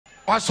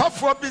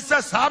Osofo bi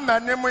se sa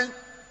manemu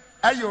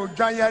ayo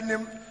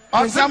dwayanim.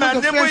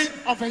 Examine the face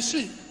of a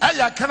sheep.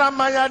 Aya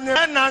kramayanim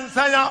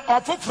nansaya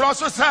ofofro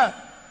so se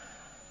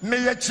me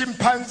ye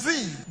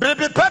chimpanzee.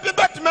 Baby papi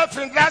bet me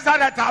friend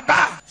Lazarus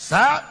aba.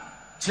 Sa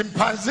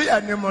chimpanzee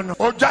animono.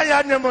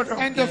 Odwayanim no.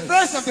 And the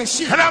face of the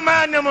sheep.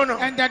 Kramayanim no.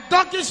 And the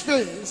donkey's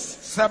face.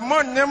 Se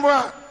mon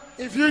nemo.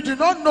 If you do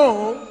not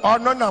know,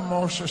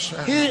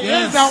 he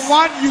is the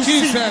one you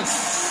see.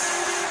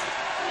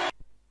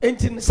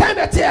 Intin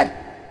sanity.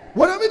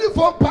 What I mean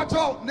for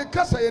Pato,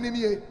 Nikasa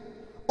enemy,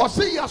 or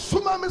say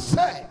Yasuma me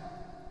say,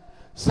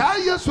 Say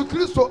Yesu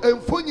Christo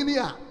and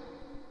Funinia.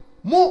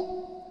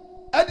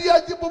 Mo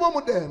Adia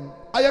Jibomo dem,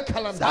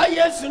 Ayakalan. Say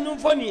yes, no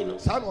funny.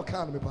 San or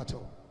can me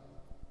Pato.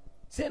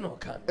 Say no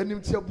can. And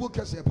in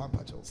Tiabuka say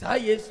Pampato. Say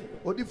yes.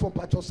 Or if for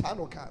Pato San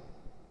or can.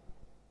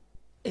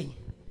 Eh.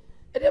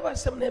 There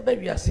was some neighbor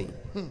we are seeing.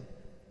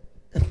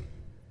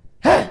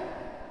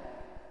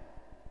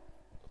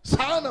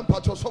 San and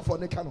Pato so for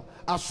Necano.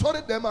 I saw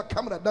it them a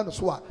camera done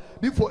so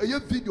before a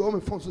video on my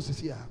phone so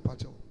see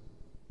Pato.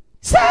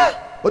 Sir,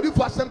 or if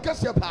for some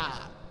Cassia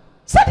Pa.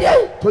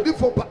 Sadia, or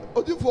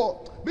for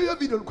me a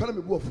video call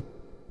me wolf.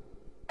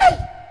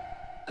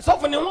 So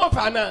for no more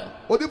fana.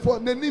 Or if for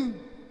Nenim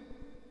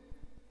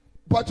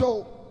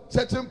Pato,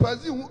 certain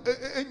Pazi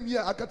and me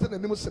I got an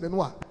animus and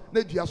one.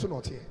 Nediaso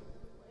not here.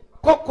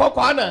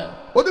 Cocoana.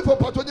 Or if for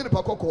Pato in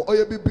Pacoco or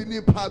you be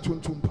near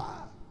Patun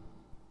Tumpa.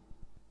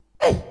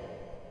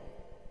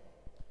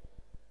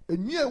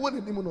 And me, I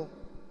want to know.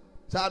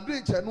 So I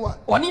drink and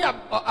what? One year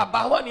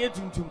about 1 year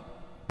to two.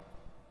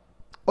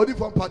 Or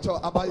if I'm Pato,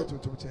 I buy it to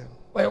 10.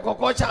 Where you go,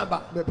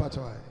 Chamba, me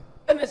Pato.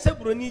 And a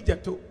several need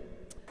to.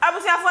 I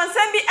was here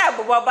send me a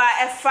Baba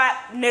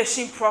a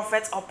nation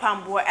prophet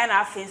Opambour and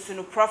I think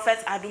no prophet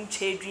Adom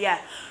Kyei Duah.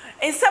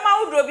 In some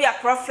would be a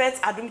prophet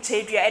Adom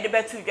Kyei Duah at the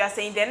better just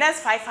saying the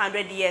next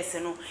 500 years,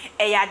 no.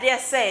 A dare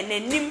say,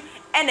 Nim.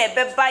 And a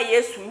beba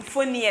yesu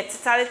mfoni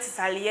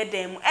titali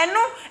dem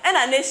eno and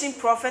a nation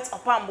prophet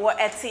Opambour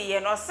eti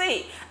no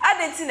say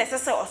adenti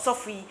necessary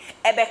osofi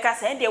ebeka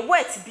say the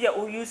word be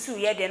o yusu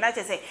ye de na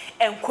say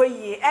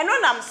enkoye eno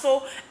nam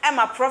so am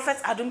a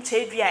prophet Adom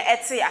Kyei Duah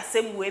eti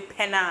asem we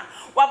pena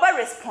waba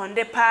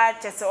responde pa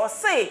chese o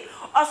say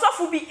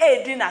osofu bi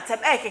edi na tem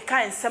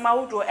ekeka nsem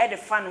awodo e de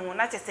fa no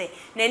na chese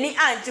nani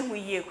anje hu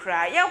ye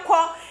kra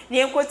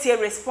yenko tie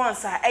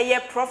response a eye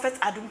prophet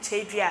Adom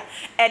Kyei Duah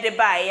e de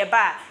ba ye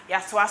ba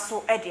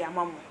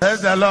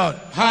praise the Lord.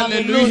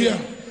 Hallelujah.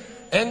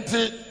 And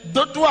to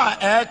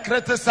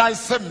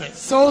criticize me.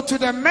 So to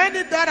the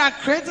many that are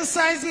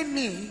criticizing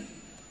me,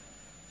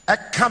 a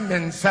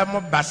coming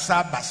some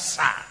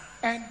basa.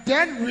 And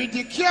then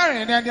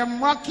ridiculing and then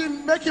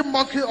making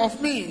mockery of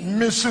me.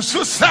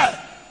 Mrs. said,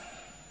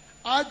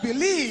 I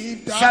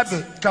believe that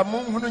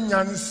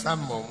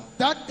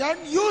then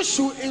you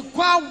should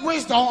acquire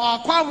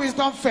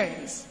wisdom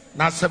first.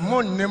 And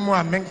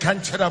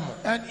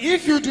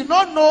if you do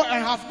not know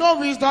and have no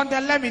wisdom,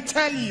 then let me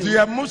tell you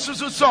that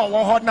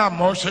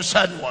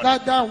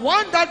the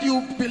one that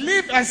you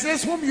believe and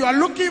says whom you are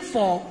looking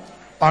for,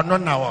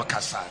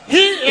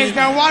 he is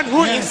the one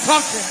who is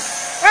talking.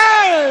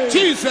 Hey!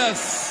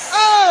 Jesus.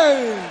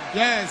 Hey!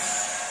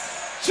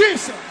 Yes.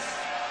 Jesus.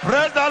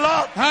 Praise the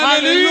Lord.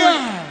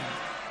 Hallelujah.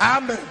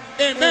 Amen.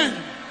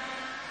 Amen.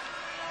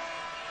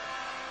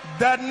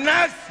 The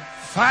next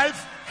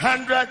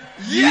 500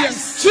 years.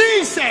 Yes,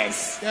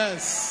 Jesus.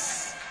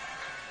 Yes.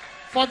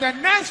 For the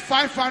next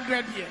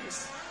 500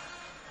 years.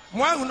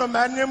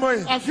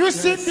 Have you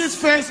seen this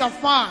face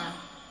of mine?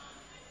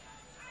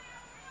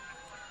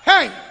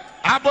 Hey.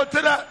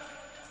 Abotera.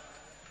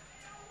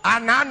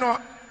 Anano.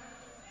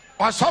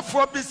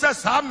 Osofo bi se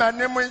sa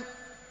manemu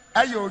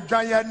ayo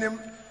dwayanim.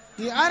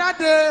 The other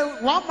day,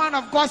 one man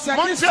of God said,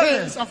 this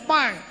face of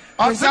mine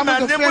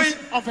resembled the face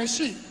of a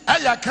sheep.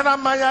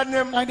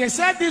 And they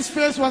said this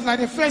face was like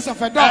the face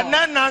of a dog.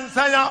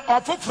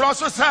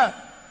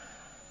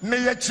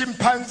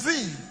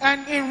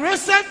 And in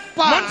recent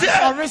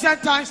past or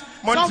recent times,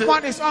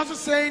 someone is also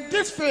saying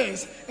this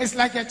face is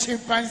like a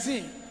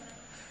chimpanzee.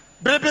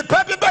 Let's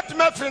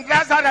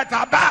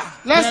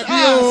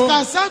ask,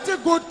 can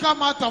something good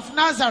come out of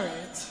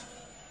Nazareth?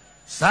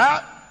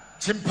 Sir,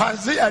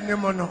 chimpanzee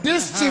animal.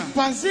 This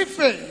chimpanzee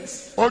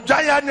face and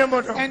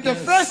the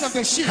face of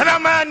the sheep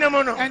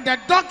and the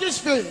donkey's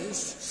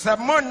face.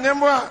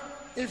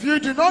 If you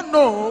do not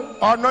know,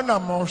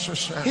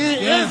 he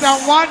is the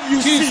one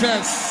you see.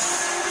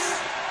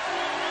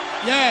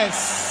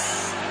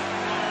 Yes.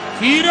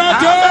 Praise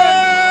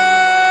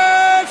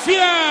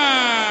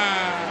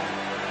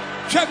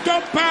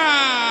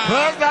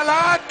the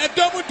Lord.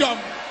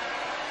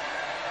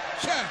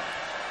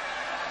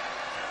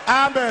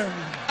 Amen.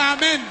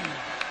 Amen.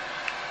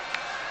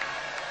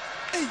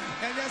 Hey,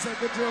 and that's a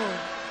good job.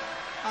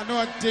 I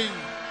know a thing.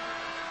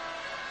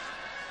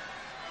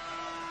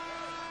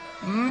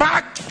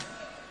 Mark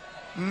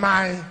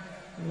my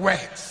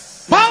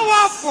words.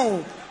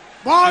 Powerful.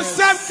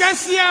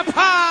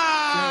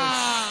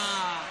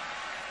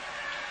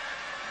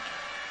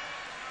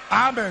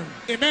 Amen.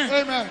 Amen.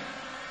 Amen.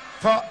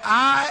 For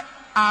I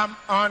am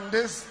on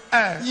this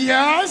earth.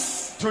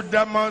 Yes. To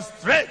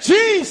demonstrate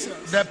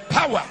Jesus. The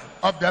power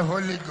of the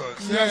Holy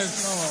Ghost.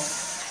 Yes.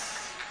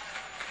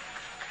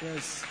 Lord.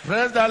 Yes.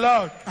 Praise the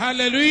Lord.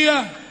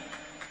 Hallelujah.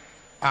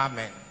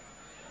 Amen.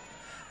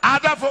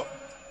 Adafo.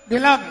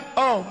 Beloved.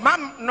 Oh,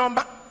 ma'am, no,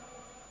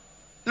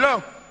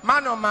 look,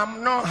 man or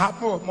ma'am, no,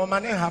 hamo,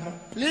 momane hamo.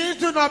 Please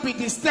do not be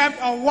disturbed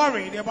or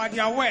worried about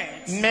their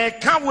words.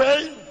 Make a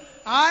way.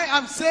 I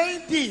am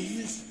saying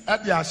this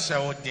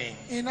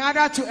in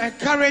order to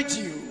encourage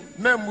you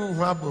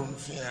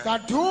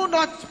that do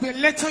not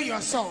belittle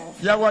yourself.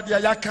 There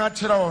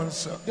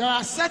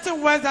are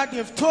certain words that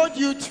they've told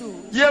you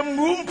to.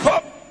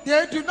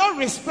 They do not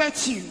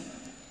respect you.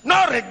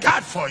 No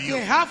regard for you.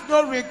 They have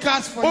no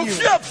regard for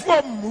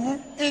you.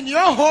 In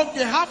your home,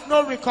 they have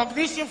no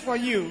recognition for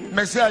you.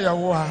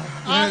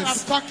 I am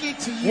talking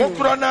to you. Oh,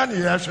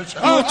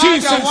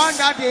 Jesus. The one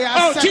that they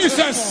are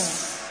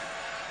Jesus.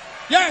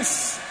 For.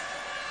 Yes.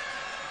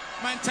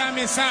 My time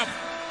is up.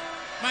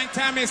 My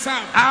time is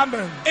up.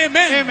 Amen.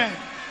 Amen. Amen.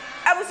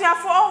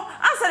 Abusiafo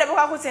answer the book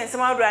akuti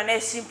nsema odura na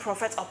ehim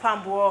prophet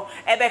Opambour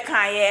ebe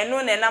kan ye no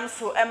nenam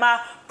so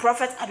ema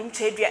prophet Adom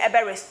Kyei Duah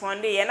ebe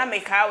respond ye na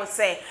make I will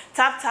say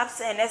tap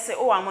send say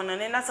o amono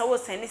ne na say wo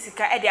send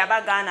sika e de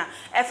aba Ghana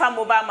efa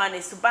mobile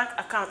money to bank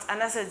account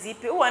and as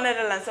ZP o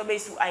Netherlands so be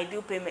su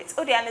ideal payment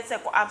o de ane say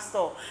ko app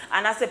store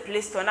and as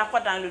Play Store na ko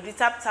download the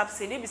tap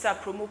send bisa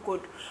promo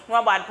code no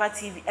about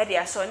TV e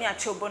de show ne a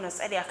chill bonus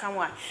e de aka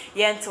wa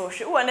ye nto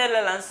hwe o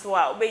Netherlands so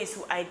a be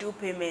su ideal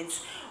payment.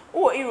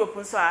 Oh,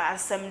 Europe so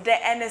asem de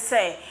ene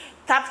say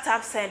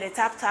tap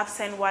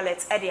send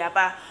wallet e dey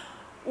aba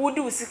wo di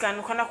usika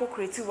no kona ko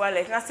create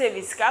wallet na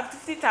service up to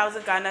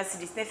 50,000 Ghana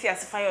cedis na fi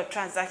asify your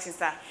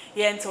transactions are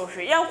ye nto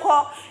hwe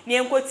yenko ne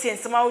yenko tie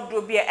nsema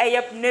wodro bi e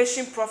ye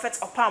nation prophet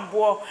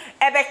Opambour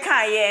e be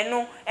kan ye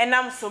no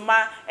enam so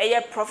ma e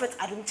ye prophet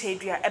Adom Kyei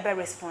Duah e be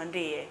respond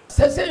ye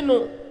say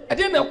no e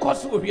dey na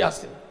course wo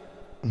wiase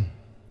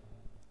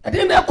e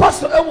dey na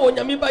course e wo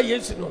nyame ba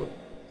Yesu no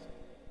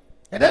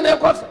e dey na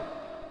course.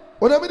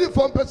 When I made it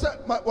from person,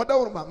 what I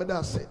want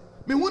to say,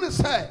 me want to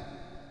say,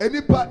 any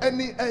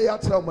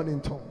atra money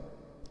in town.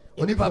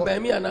 Oni pa be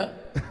mi ana.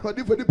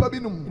 Odi for nipa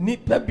binum.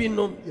 Nipa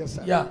binum. Yes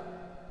sir. Yeah.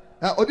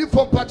 Odi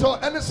for patrol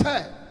any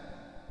say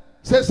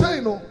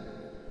no.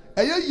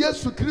 Eye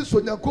Yesu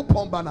Kristo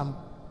Nyankopon banam.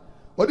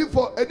 Odi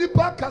for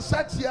enipa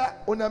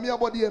kasatia onyame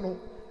abode no.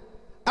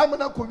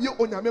 Amana ko wie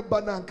onyame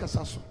bana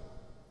nkasa so.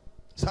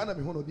 Sana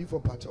me hono odi for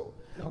patrol.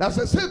 Na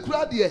say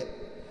kura de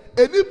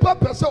enipa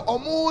pese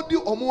omodi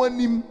omo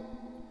anim.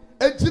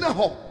 Ejina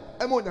ho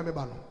emo onyame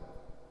ba no.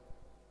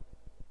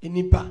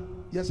 Enipa.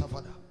 Yes sir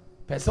father.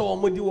 Pese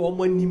omodi wo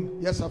omo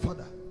anim. Yes sir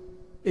father.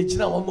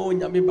 Ejina wo omo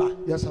onyame ba.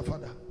 Yes sir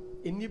father.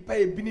 Enipa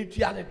ebini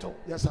tua ne to.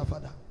 Yes sir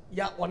father.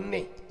 Ya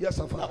onne. Yes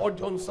sir father. Na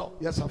odonso.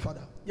 Yes sir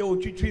father. Ya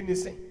otwitwi ni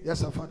sen. Yes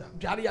sir father.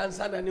 Dware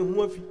ansa na ne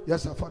ho afi.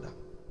 Yes sir father.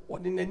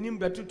 Oni nanim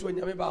betutu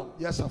onyame ba.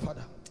 Yes sir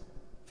father.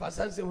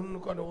 Fasanse hunu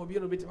ko no obi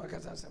no betima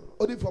kasa asem.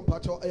 Odi from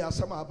patrol e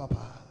asem abapa.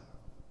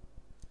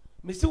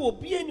 Me se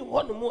obi eni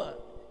hono mu a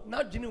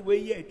na dwene we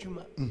ye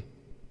atwuma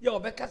ya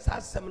obeka sa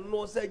asem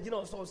no say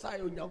gina so say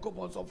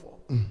onyankopon so for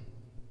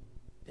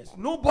there's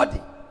nobody.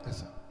 Yes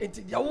sir.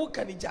 Enti dia wo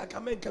kan ja ka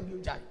men ka bi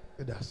ojai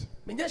It does.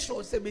 me nya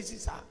sure say be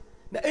sisa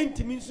na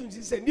entimi nso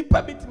nsi say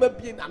nipa betima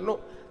bie na no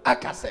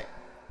aka say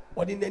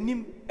odi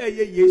nanim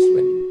eye Yesu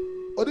ani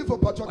Odi from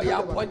patrol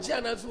ya ponche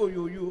ana so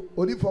oyoyo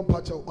Odi from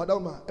patrol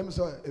odama em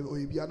say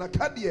oyebia na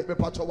ka de be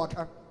patrol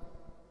waka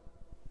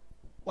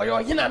wa yo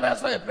hina na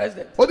so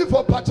president Odi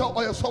from patrol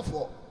or your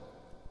software.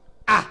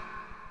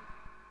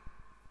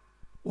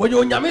 when you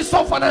nyame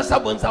so for na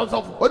sabon sam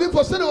so for Odi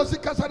for say o si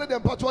kasa na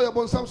dem patrol your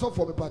bon sam so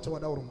for be patrol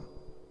da woroma.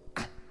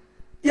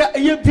 ya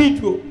ye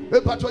video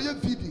Be patrol your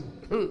video.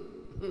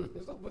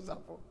 so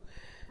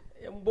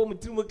Mbo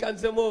mtimu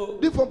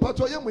kansemo. Different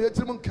patrol ye mo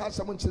yetirim nka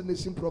asam nkyere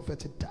nation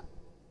prophet da.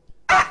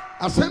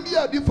 Asem bi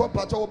a different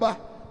patrol ba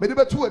me de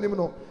betu anim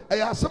no.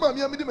 Eya asem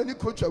a me de mani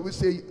coach we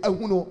say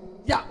ahu no.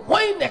 Ya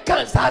when the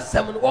cancer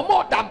asem no wo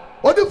mo dam.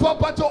 Odi for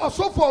patrol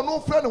osofo no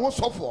friend ho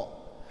sofo.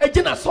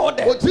 Ejina so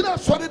dem. Ojina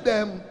so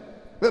dem.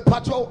 Me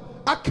patrol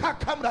aka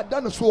camera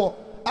dan so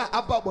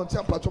aba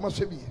bontia patrol ma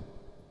hwe bi.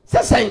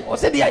 Sesen o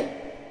se de ai.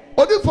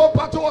 Odi for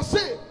patrol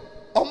say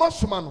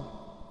omasoma no.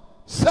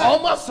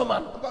 Almost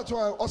man.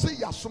 Or say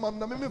Yasumam,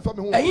 na me from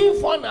whom. Ayin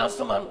for na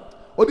asman.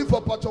 Odi for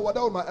patrol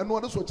wadauma and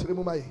one so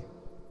chirimu mai.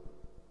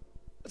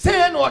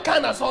 Say no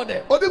kana so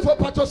there. Odi for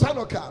patrol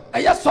sanoka.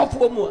 Aya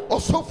sofo mu.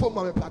 Or so for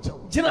my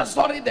patrol. Gina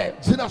sorry there.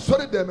 Gina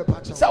sorry there me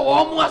patrol. Say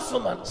wo mu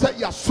asman. Say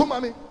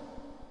Yasumami.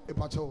 E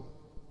patrol.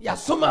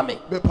 Yasuma me.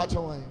 Me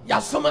patrol wine.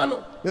 Yasuma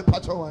no. Me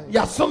patrol wine.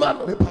 Yasuma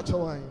no. Me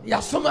patrol wine.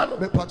 Yasuma no.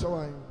 Me patrol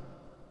wine.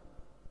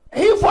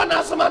 Ayin for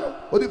na asman no.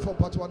 Odi for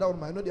patrol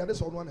wadauma no the other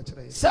so one na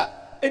kire. Sir,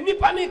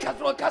 enipa ni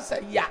katro kasa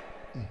ya.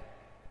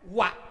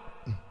 Wa.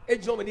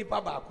 Ejo me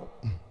nipa ba ko.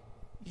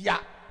 Ya.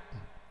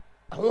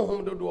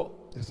 Ahonhom dodo.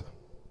 Yes sir.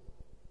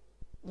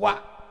 Wa.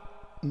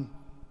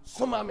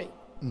 Soma me.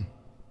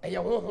 Eye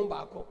honhom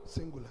ba ko.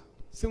 Singular.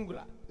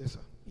 Singular. Yes sir.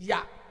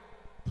 Ya.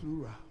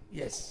 Plural.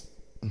 Yes.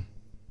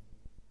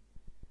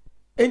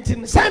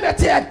 Engine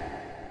Senator.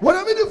 What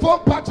I mean for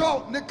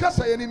Pato,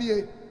 Necassa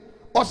enemy,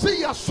 or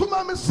say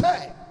Yasuma me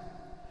say,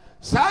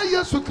 Sa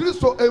Yesu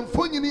Christo and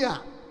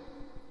Foninia,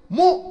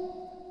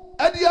 Mo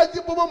Adia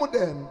Gibomo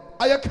dem,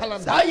 Aya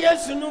calendar. Sa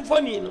Yesu no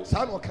Fonino,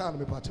 San or can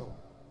me Pato.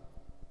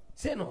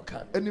 Say no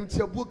can. And him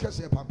tell Buka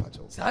say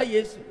Pampato. Sa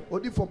Yesu, or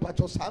di for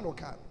Pato San or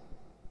can.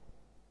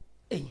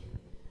 Eh,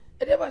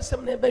 it ever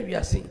some baby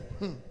I sing.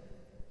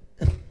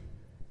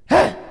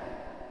 Huh?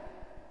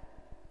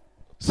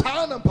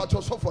 San and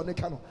Pato so for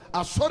Necano.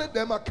 I saw it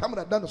them a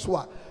camera done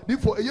so.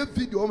 Before a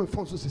video on my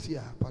phone so see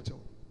here, Pato.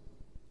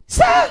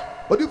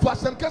 Sir, Or di for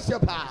some Cassia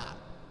Pa.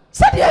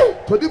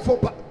 Sadia, Or di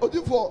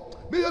for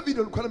me a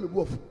video call me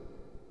wolf.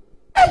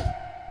 hey,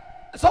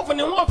 so for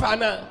no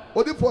fana.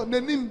 Or di for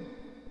Nenim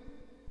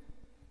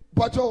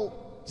Pato.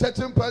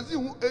 Certain Pazi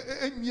who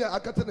a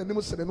catan and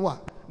Nimus and Noa,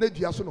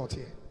 Nadia not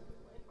here.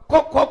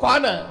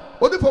 Kokwana.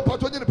 Or di for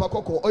Pato in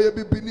Pacoco, or you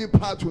be beneath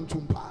Patun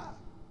Tumpa.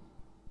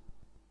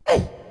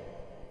 Hey,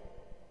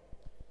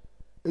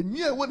 A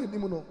near one in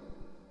Nimuno.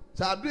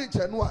 Sadrich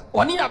and what?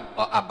 only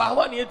about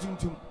 1 year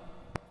to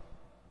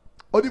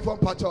Or di for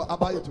Pato,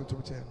 Abaya to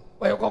 10.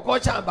 where Coco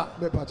Chamba.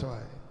 Me Pato.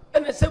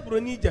 And a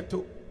separate need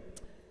to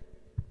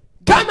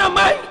Ghana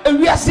mine, and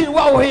we are seeing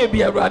what we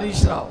be a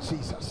radical.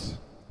 Jesus.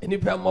 Any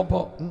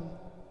Opambour.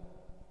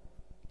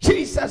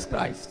 Jesus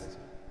Christ.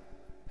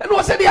 And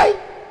what's the idea?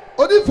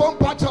 Or di for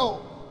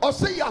Pato, or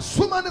say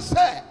Yasuma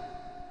say,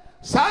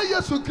 Sa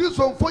Yesu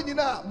Christo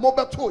Fonina,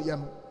 Mobato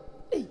Yam.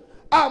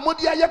 Ah,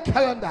 Modia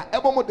calendar,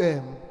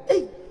 Ebomodem.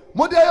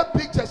 Modia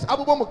pictures,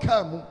 Abomo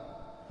Camu.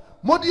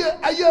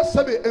 Modia Aya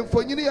Sabe and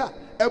Foninia,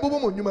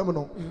 Ebomo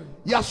Numano.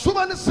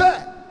 Yasuma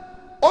say,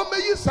 O may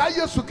you say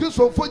Yesu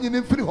Christo Fonin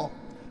in Friho.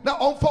 Now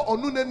on for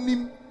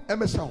Onunim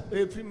Emerson.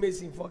 Every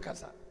missing for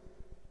Casa.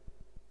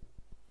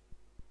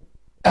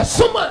 A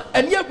summer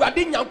and yet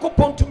Radin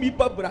Yankopon to me,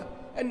 Barbara,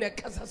 and the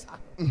Casasa.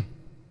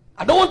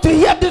 I don't want to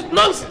hear this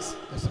nonsense.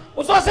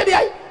 What's what I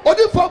said? Or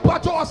di for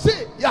Pato or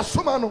say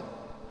Yasumano.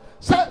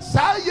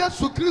 Sa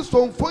Yesu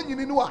Christo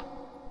Foninua.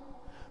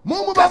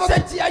 Momo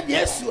Cassetia,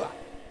 yes, you are.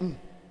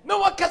 No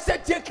one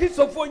cassetia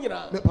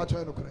Christophonina. Me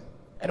Pato no correct.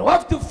 And we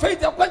have to face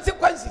the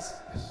consequences.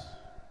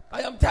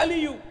 I am telling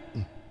you.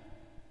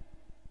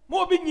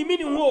 More being you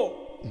meaning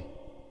wo.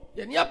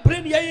 Yanya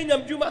brain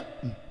yayam Juma.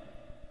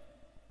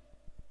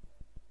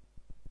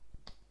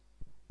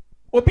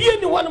 Obi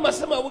anyone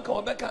Masama will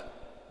come back.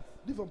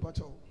 Different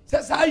Pato.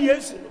 Says I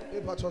yes. Me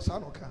Pato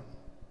Sanoka.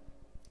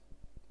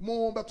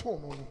 Mo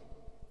Baton.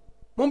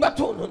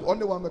 Mumbaton.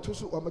 Only one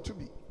Matusu or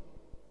Matubi.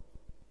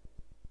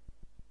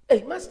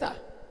 Hey, Master.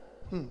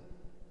 And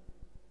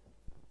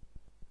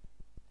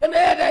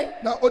I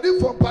Now, Odi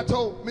from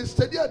Pato,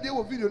 Mr. Dia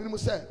deal video in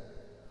Musa.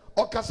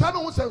 Or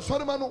Casano was and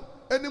Solomano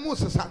and the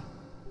Musa.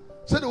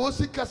 Said the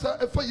Osi Casa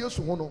a 5 years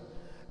one.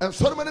 And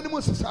Solomon and the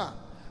Musa.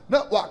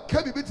 Now, what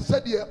can be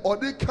said here or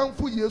they come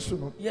for years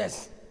soon?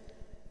 yes.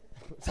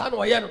 San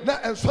Wayano. Now,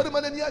 and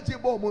Solomon and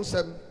Yaji Bomon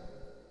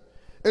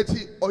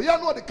Eti,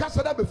 Oyano the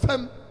Casa that be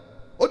fem.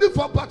 Odi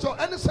from Pato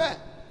and say,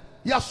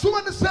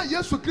 Yasuman say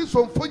yes to Christ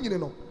on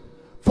Fonino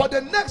for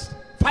the next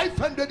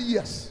 500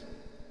 years.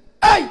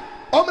 Hey!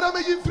 Omra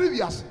me yin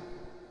previous.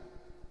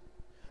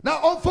 Now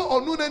on for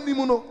onuna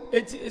nimuno.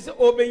 It's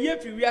obey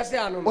if you are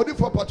saying, Odi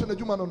for Pato na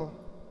juma no.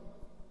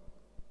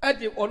 at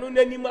the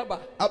Onunanimaba.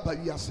 Aba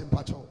we are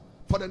Pato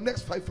for the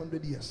next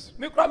 500 years.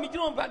 Me cry me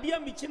don't badia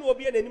michin will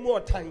be any more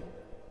time.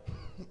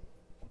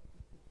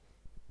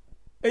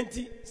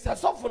 Enti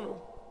Sasofono.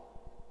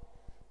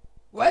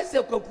 Why say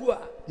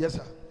Kokua? Yes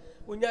sir.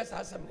 When you ask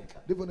America.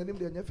 They want name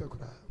the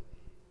nyafekura.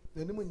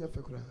 The name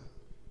nyafekura.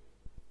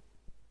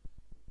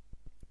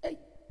 Hey.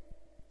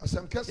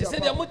 Asam kesi. They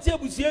said you must have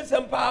Busian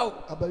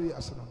Sampao. Aba we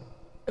asana.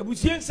 A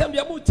Busian Sam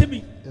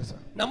Yamuti. Yes sir.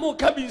 Namu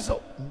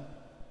Kabiso.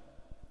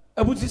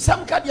 A Busi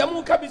Sam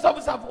Kadiamu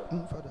Kabiso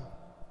Safo. Father.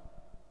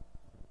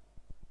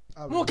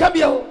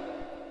 Mukabio.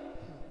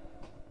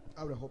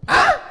 I will hope.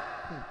 Ah?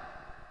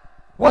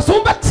 Was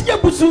on Batia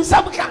Busun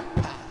Samka.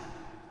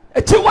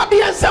 A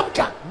Chiwadi and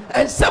Samka.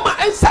 And Sama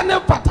and Sana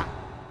Pata.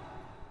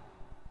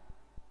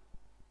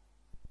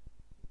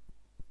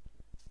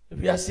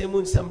 We are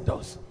seeing some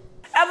doors.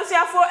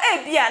 Abusia for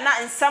ebia na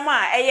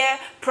nsama eye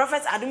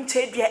prophet Adom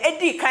Kyei Duah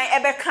edi kan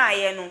ebe kan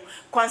ye no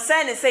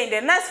concern is saying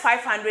the next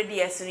 500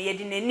 years no ye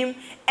di nanim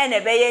ene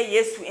be ye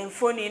Yesu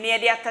emfoni ne ye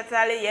di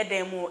atatale ye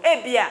dan mu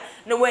ebia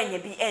no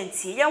wanya bi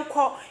enti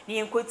yenko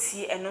ne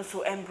yenkoti eno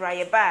so embra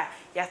ye ba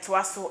ya to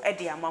aso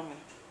edi amamu.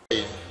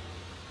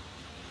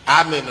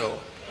 Amen.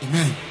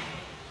 Amen.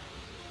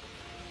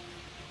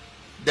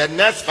 The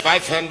next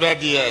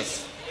 500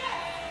 years.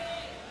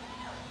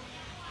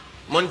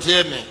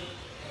 Montieme.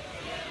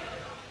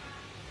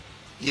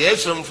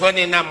 Yesu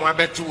mfoni na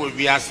mwabetu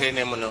wiase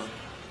ne muno.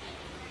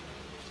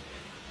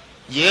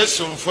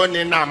 Yesu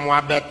mfoni na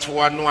mwabetu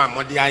wanu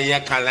amodi aye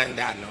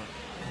calendar no.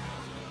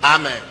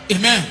 Amen.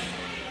 Amen.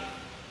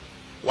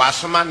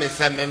 Wasoma me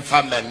se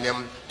memfa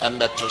manem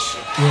embeto so.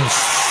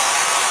 Yes.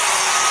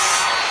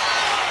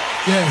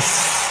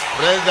 Yes.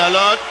 Praise the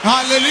Lord.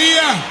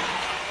 Hallelujah.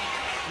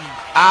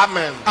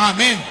 Amen.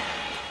 Amen.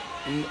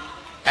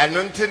 And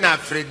until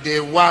after day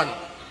one,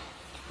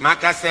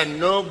 Maka said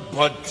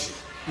nobody.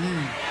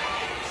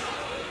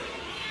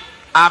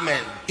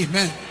 Amen.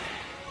 Amen.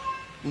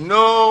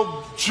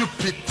 No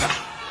Jupiter.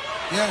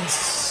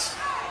 Yes.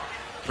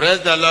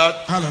 Praise the Lord.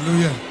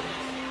 Hallelujah.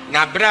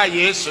 Nabra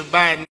Yesu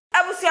ban.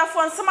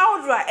 Abusuafo nsema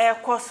hodro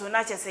ekoso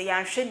na chese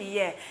yanhwe ni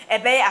ye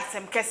ebeye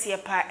asem kese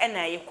pa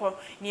na yekọ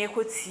ni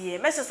ekotie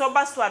message so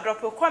ba so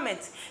drop a comment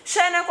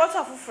share na kwato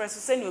afoforo so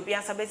se ni obi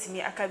ansa betimi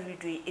aka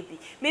video ebi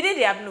me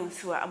de abna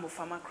otu a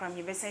amofama kram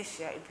ye besen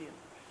share ebi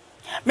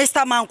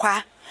Mr.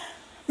 Mankwa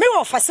me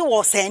wo fase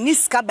wo se ni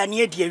ska ba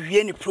ne de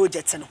awie ni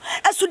project no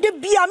eso de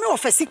bia me wo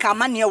fase ka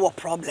ma ne wo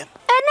problem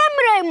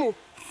enemre mu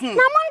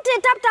na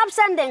monte tap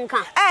sending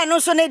kan no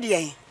so ne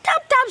de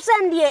Tap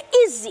send ye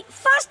easy,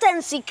 fast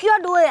and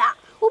secured way.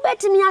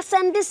 Ubetimi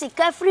send this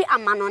free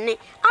amanone.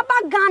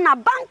 Aba Ghana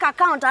bank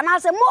account and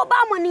as a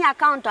mobile money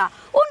account.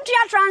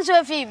 Untia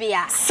transfer fee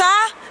bia. Sir,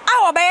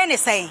 I obey any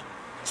say.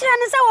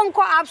 Chirani say one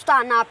call App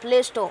Store na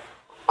Play Store.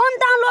 On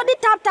download the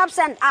tap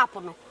send app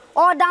no.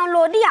 Or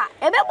download ya.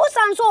 Ebebu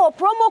sanso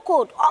promo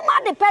code.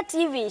 Oma the pet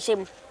TV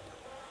shim.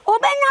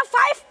 Obenya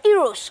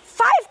 €5,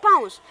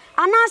 £5,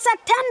 and answer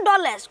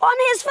 $10 on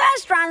his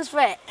first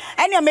transfer.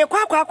 And you make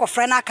kwa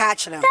friend a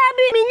catch them.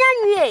 Tabi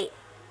minyanwe.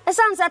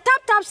 Esansa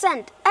tap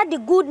send at the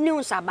good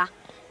news aba.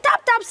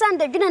 Tap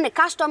send the giving the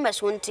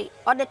customers won't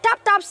or the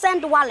tap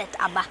send wallet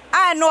aba.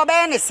 I know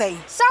about any say.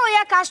 So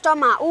your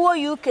customer who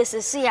you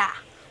cases here.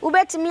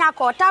 Ubetimi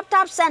ako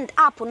tap send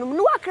app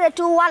no create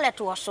wallet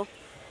waso.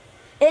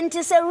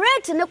 Enti se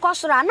rate ne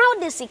kosora now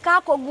the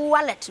sika ko gu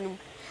wallet no.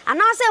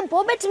 Anase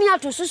mpo betimi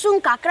atususu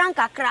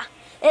nkakra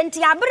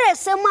enti abere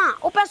sema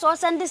opeso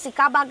send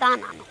sika ba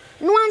Ghana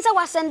no anse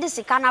wa send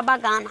sika na ba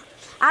Ghana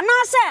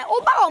anase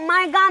oba o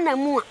my Ghana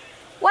mu a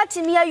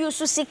watimi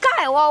ayusu sika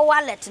e wo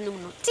wallet no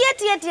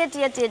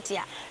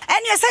tie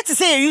and you said to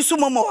say you use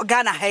momo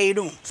Ghana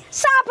hayru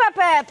sa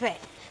pepepe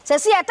se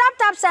si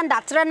tap send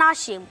that trena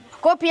shim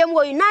kopiem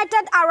wo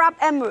United Arab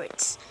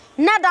Emirates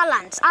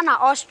Netherlands and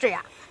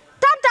Austria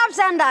tap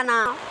send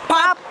na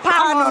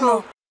papa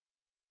no